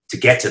through to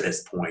get to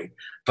this point,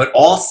 but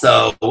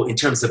also in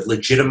terms of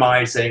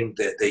legitimizing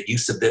the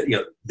use of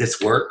this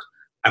work.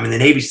 I mean, the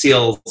Navy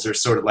SEALs are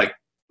sort of like,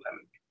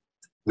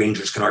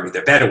 Rangers can argue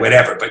they're better,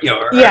 whatever, but,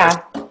 are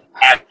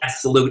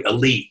absolute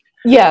elite.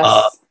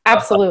 Yes,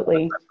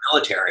 absolutely. Of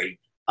military.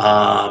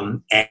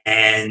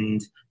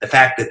 And the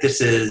fact that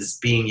this is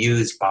being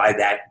used by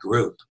that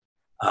group,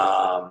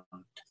 not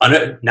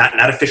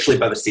officially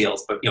by the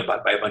SEALs, but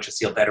by a bunch of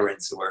SEAL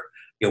veterans who are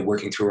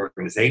working through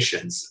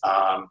organizations,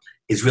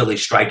 is really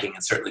striking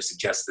and certainly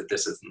suggests that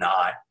this is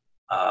not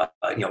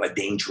a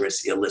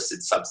dangerous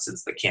illicit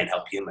substance that can't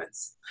help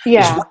humans.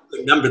 Yeah. There's one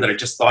other number that I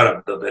just thought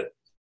of, though, that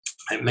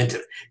I meant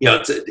to,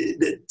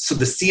 so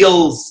the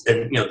SEALs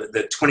and,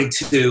 the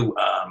 22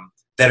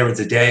 veterans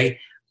a day,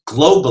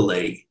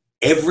 globally,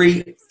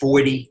 every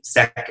 40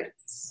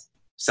 seconds,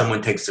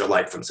 someone takes their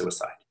life from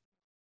suicide.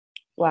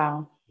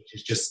 Wow. Which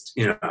is just,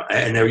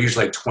 and there are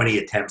usually like 20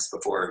 attempts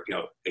before,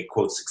 a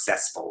quote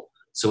successful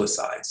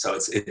suicide. So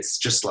it's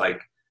just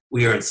like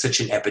we are in such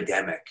an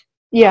epidemic.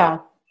 Yeah.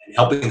 And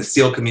helping the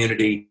SEAL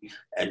community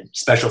and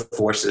special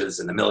forces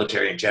and the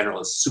military in general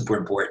is super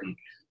important.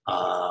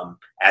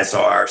 As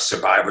are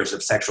survivors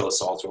of sexual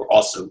assaults who are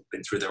also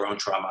been through their own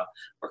trauma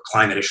or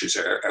climate issues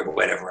or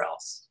whatever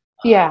else.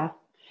 Yeah.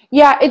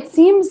 Yeah. It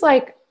seems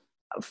like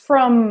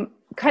from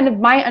kind of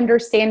my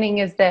understanding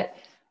is that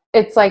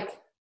it's like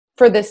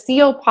for the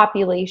SEAL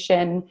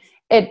population,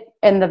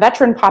 and the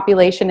veteran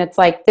population, it's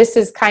like this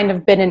has kind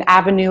of been an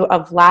avenue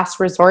of last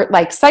resort,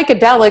 like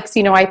psychedelics,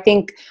 I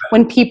think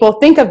when people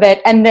think of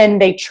it and then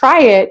they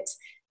try it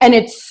and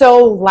it's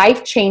so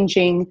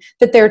life-changing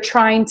that they're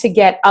trying to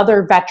get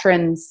other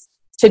veterans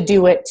to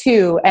do it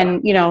too.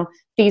 And,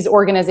 these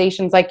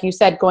organizations, like you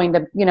said, going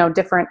to,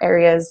 different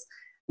areas,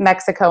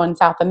 Mexico and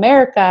South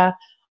America.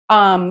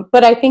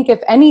 But I think if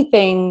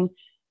anything,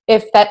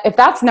 if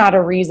that's not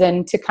a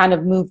reason to kind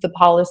of move the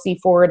policy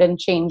forward and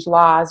change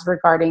laws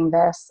regarding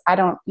this, I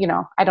don't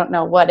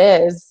know what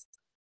is,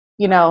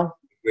 Agree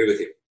with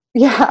you.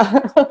 Yeah.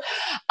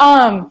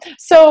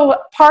 So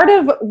part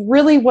of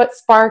really what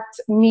sparked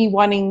me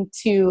wanting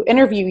to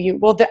interview you,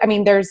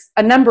 there's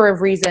a number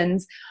of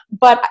reasons,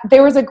 but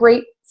there was a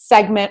great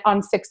segment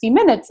on 60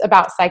 Minutes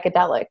about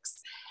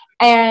psychedelics.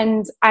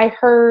 And I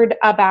heard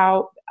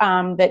about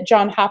that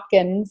Johns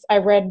Hopkins, I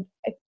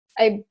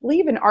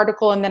believe an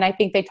article, and then I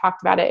think they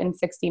talked about it in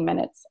 60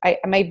 Minutes. I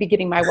might be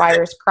getting my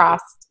wires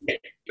crossed.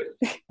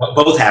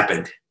 Both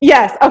happened.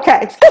 Yes.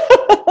 Okay.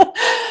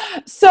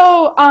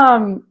 So,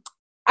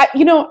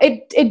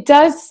 it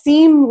does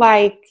seem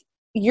like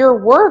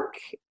your work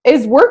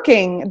is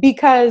working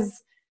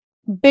because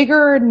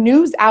bigger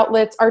news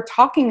outlets are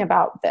talking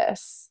about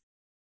this.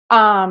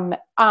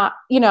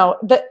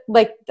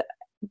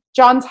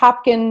 Johns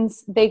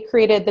Hopkins, they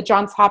created the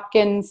Johns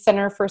Hopkins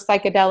Center for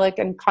Psychedelic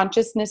and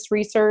Consciousness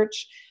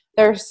Research.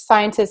 Their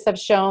scientists have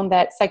shown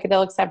that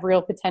psychedelics have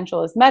real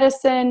potential as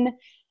medicine,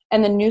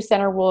 and the new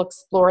center will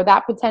explore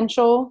that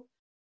potential.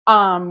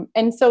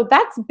 And so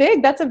that's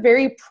big. That's a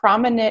very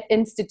prominent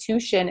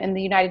institution in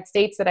the United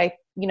States that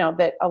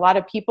that a lot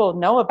of people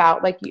know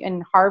about, like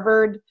in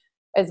Harvard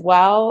as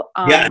well.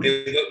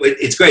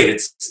 It's great.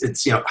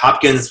 It's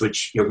Hopkins,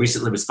 which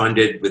recently was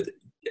funded with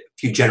a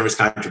few generous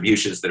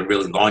contributions that are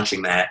really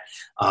launching that.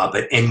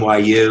 But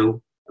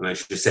NYU, I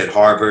should have said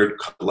Harvard,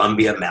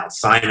 Columbia, Mount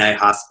Sinai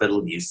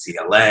Hospital,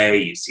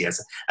 UCLA, UCSF.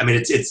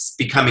 It's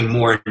becoming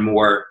more and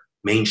more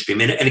mainstream.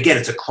 And again,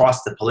 it's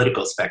across the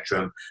political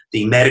spectrum.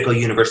 The Medical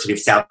University of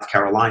South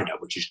Carolina,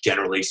 which is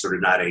generally sort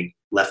of not a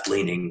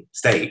left-leaning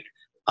state,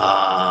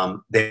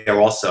 they've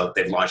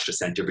launched a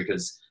center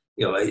because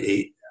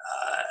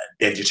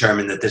they've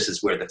determined that this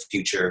is where the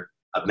future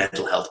of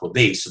mental health will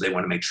be. So they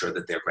want to make sure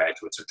that their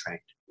graduates are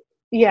trained.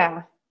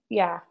 Yeah.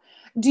 Yeah.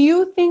 Do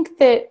you think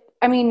that,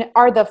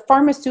 are the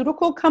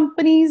pharmaceutical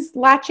companies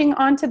latching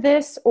onto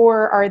this,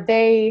 or are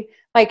they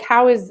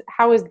how is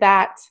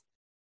that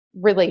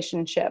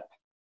relationship?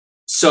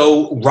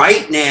 So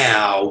right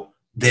now,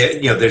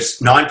 there's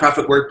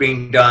nonprofit work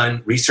being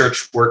done,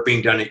 research work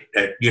being done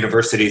at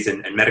universities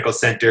and medical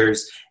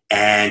centers,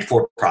 and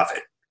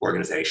for-profit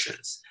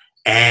organizations.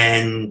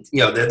 And,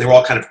 they're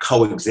all kind of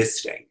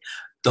coexisting.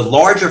 The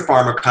larger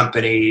pharma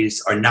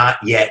companies are not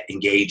yet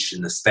engaged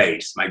in the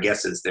space. My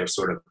guess is they're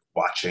sort of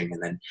watching,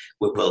 and then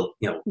we'll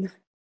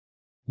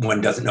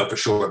one doesn't know for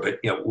sure, but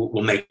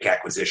we'll make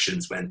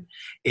acquisitions when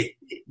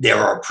there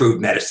are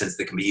approved medicines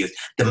that can be used.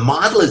 The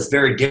model is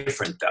very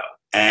different, though,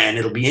 and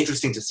it'll be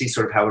interesting to see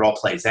sort of how it all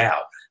plays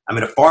out.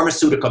 A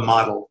pharmaceutical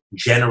model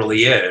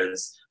generally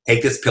is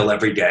take this pill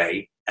every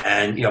day,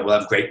 and we'll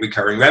have great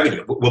recurring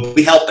revenue. We'll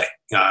be helping.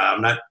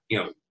 I'm not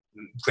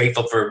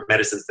grateful for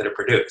medicines that are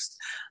produced.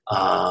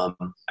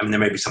 There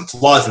may be some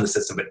flaws in the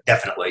system, but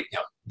definitely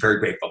very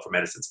grateful for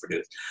medicines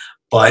produced.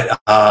 But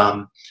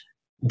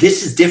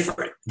this is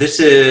different. This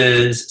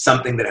is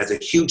something that has a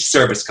huge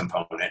service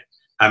component.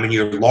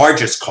 Your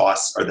largest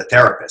costs are the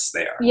therapists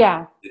there.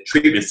 Yeah. The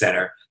treatment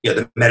center,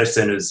 the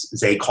medicine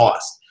is a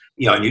cost.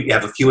 And you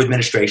have a few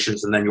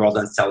administrations, and then you're all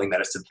done selling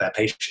medicine to that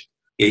patient.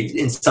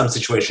 In some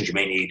situations, you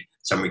may need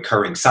some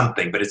recurring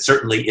something, but it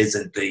certainly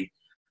isn't the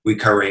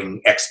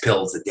recurring X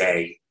pills a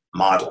day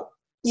model.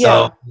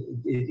 Yeah. So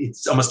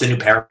it's almost a new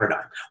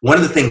paradigm. One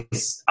of the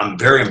things I'm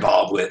very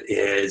involved with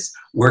is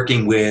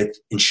working with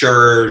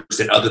insurers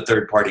and other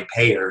third-party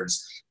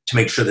payers to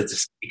make sure that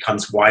this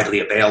becomes widely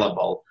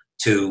available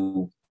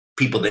to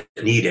people that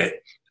need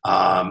it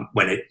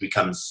when it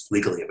becomes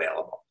legally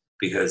available,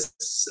 because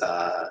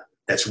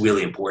that's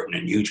really important,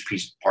 and huge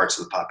parts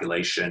of the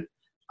population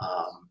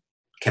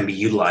can be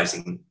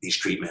utilizing these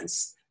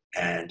treatments,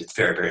 and it's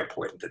very, very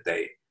important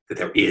that that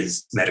there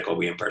is medical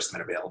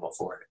reimbursement available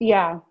for it.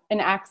 Yeah,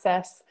 and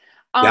access.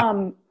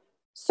 Yeah.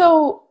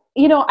 So,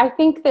 I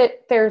think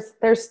that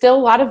there's still a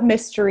lot of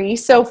mystery.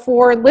 So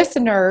for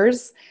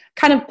listeners,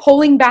 kind of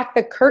pulling back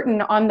the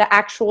curtain on the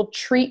actual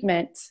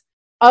treatment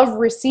of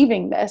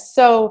receiving this.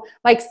 So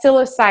like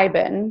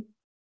psilocybin,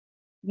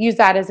 use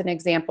that as an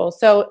example.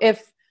 So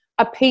if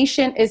a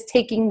patient is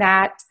taking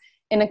that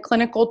in a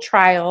clinical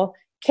trial,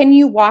 can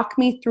you walk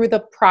me through the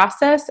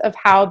process of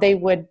how they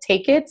would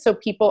take it so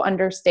people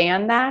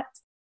understand that?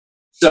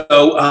 So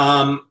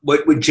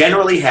what would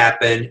generally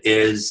happen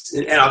is,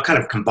 and I'll kind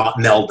of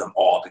meld them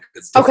all because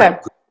it's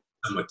different,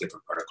 somewhat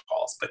different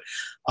protocols, but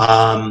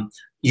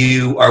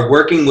you are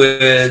working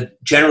with,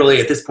 generally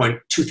at this point,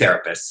 2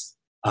 therapists.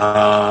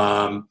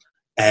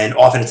 And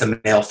often it's a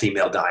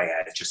male-female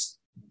dyad, just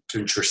to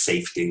ensure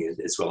safety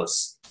as well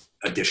as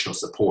additional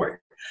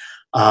support.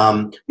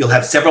 You'll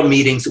have several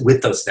meetings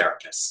with those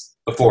therapists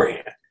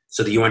beforehand,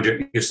 so that you're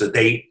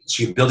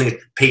building a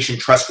patient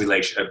trust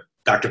relationship,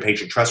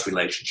 doctor-patient trust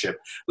relationship,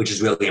 which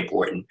is really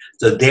important.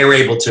 So they're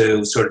able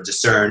to sort of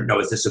discern,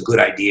 is this a good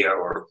idea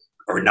or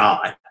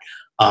not?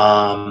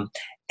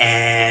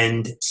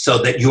 And so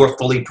that you're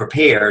fully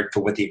prepared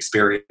for what the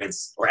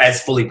experience, or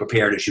as fully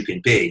prepared as you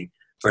can be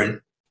for an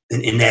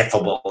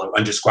ineffable or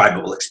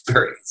undescribable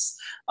experience.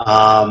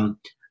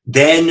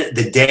 Then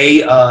the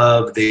day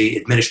of the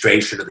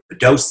administration of the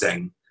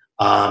dosing,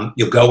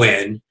 you'll go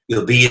in,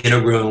 you'll be in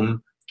a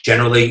room.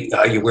 Generally,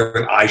 you're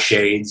wearing eye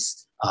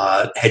shades,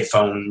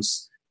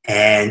 headphones,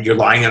 and you're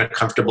lying on a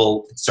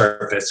comfortable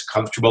surface,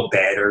 comfortable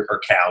bed or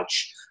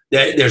couch.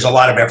 There's a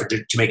lot of effort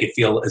to make it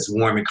feel as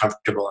warm and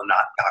comfortable and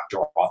not doctor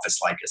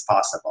office-like as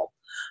possible.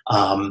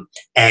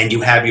 And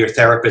you have your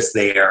therapist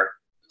there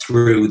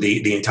through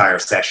the entire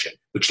session,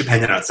 which,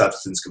 depending on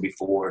substance, could be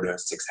 4 to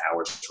 6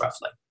 hours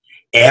roughly.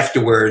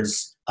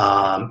 Afterwards,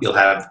 you'll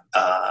have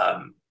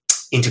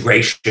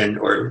integration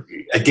or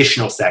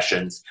additional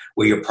sessions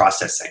where you're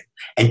processing.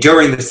 And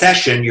during the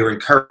session, you're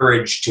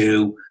encouraged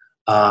to,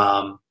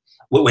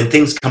 when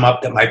things come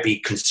up that might be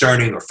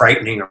concerning or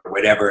frightening or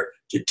whatever,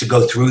 to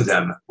go through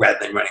them rather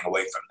than running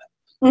away from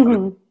them.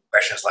 Mm-hmm.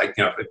 Questions like,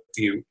 if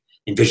you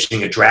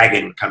envisioning a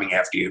dragon coming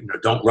after you,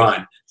 don't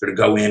run, sort of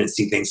go in and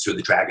see things through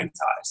the dragon's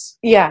eyes.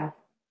 Yeah.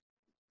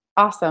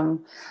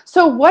 Awesome.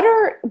 So what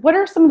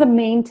are some of the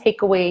main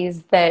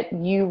takeaways that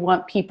you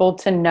want people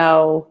to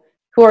know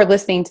who are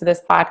listening to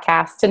this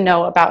podcast to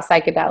know about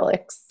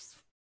psychedelics?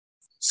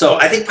 So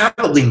I think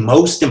probably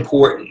most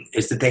important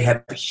is that they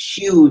have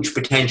huge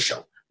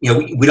potential.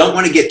 We don't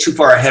want to get too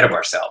far ahead of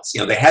ourselves.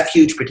 They have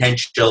huge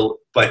potential,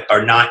 but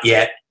are not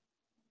yet,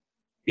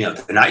 they're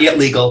not yet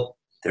legal.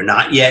 They're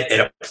not yet at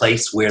a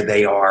place where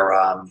they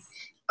are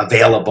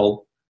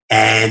available,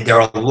 and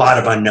there are a lot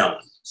of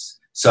unknowns.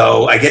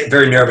 So I get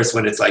very nervous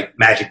when it's like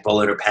magic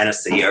bullet or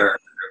panacea or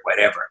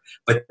whatever.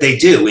 But they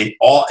do in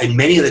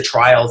many of the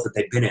trials that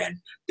they've been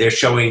in, they're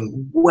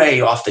showing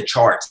way off the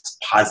charts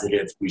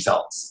positive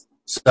results.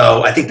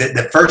 So I think that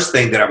the first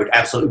thing that I would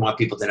absolutely want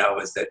people to know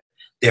is that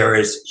there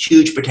is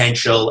huge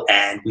potential,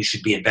 and we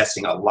should be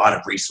investing a lot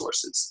of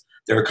resources.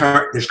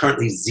 There's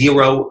currently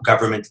zero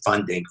government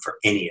funding for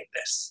any of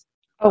this.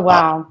 Oh,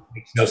 wow.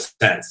 Makes no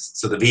sense.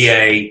 So the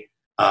VA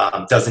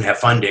doesn't have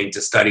funding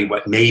to study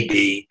what may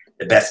be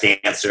the best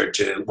answer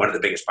to one of the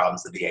biggest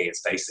problems the VA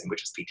is facing,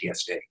 which is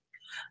PTSD.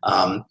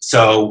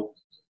 So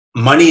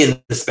money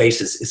in the space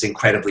is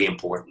incredibly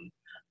important.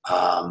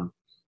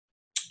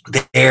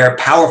 They're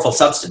powerful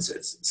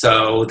substances,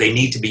 so they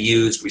need to be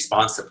used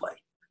responsibly.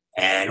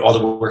 And all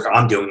the work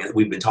I'm doing that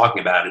we've been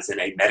talking about is in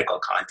a medical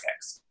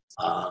context.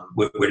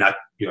 We're not,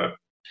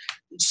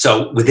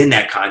 so within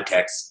that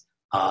context,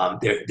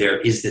 there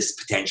is this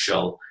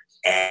potential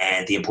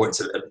and the importance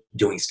of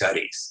doing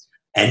studies,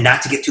 and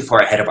not to get too far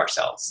ahead of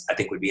ourselves, I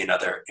think would be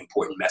another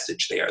important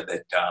message there,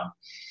 that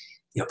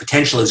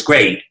potential is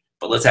great,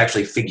 but let's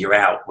actually figure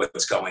out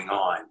what's going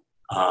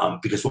on,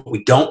 because what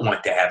we don't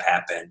want to have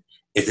happen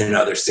is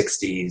another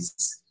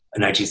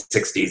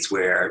 1960s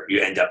where you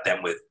end up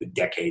then with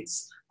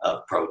decades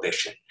of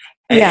prohibition.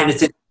 And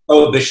it's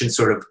prohibition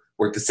sort of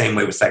worked the same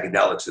way with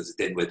psychedelics as it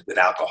did with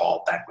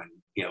alcohol back when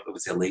it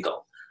was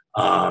illegal.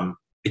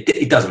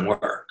 It doesn't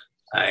work.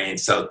 And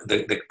so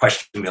the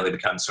question really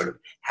becomes sort of,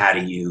 how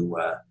do you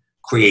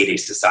create a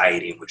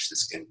society in which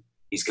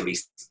these can be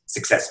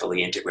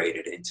successfully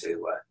integrated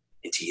into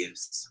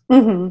use?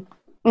 Mm-hmm.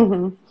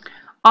 Mm-hmm.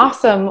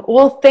 Awesome.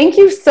 Well, thank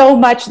you so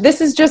much. This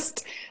is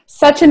just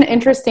such an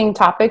interesting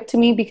topic to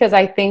me, because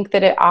I think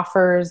that it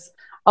offers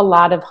a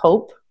lot of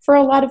hope for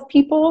a lot of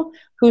people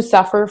who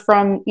suffer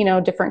from,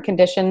 different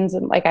conditions.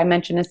 And like I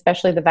mentioned,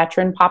 especially the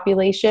veteran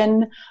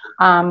population.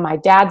 My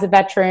dad's a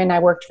veteran. I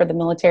worked for the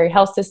military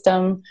health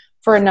system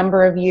for a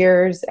number of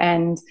years,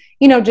 and,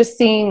 just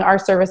seeing our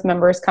service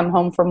members come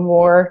home from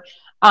war,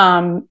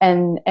 and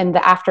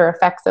the after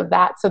effects of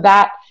that. So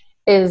that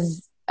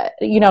is,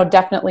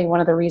 definitely one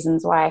of the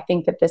reasons why I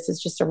think that this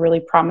is just a really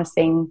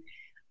promising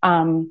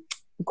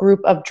group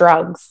of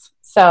drugs.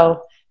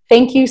 So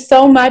thank you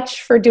so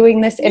much for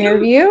doing this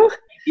interview.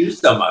 you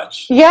so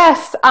much.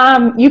 Yes,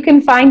 you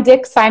can find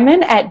Dick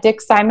Simon at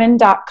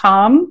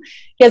dicksimon.com.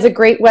 He has a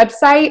great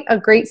website, a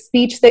great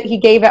speech that he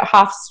gave at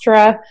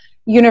Hofstra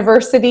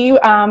University,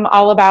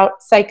 all about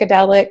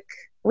psychedelic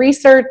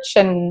research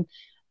and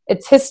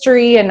its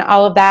history and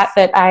all of that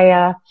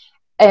I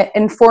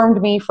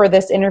informed me for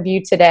this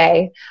interview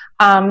today.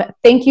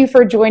 Thank you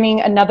for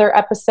joining another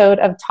episode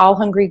of Tall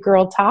Hungry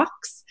Girl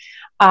Talks.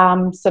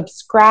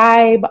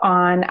 Subscribe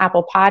on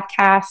Apple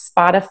Podcasts,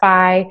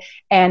 Spotify,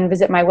 and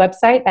visit my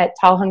website at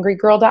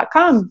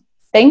tallhungrygirl.com.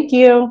 Thank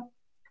you.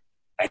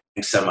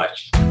 Thanks so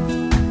much.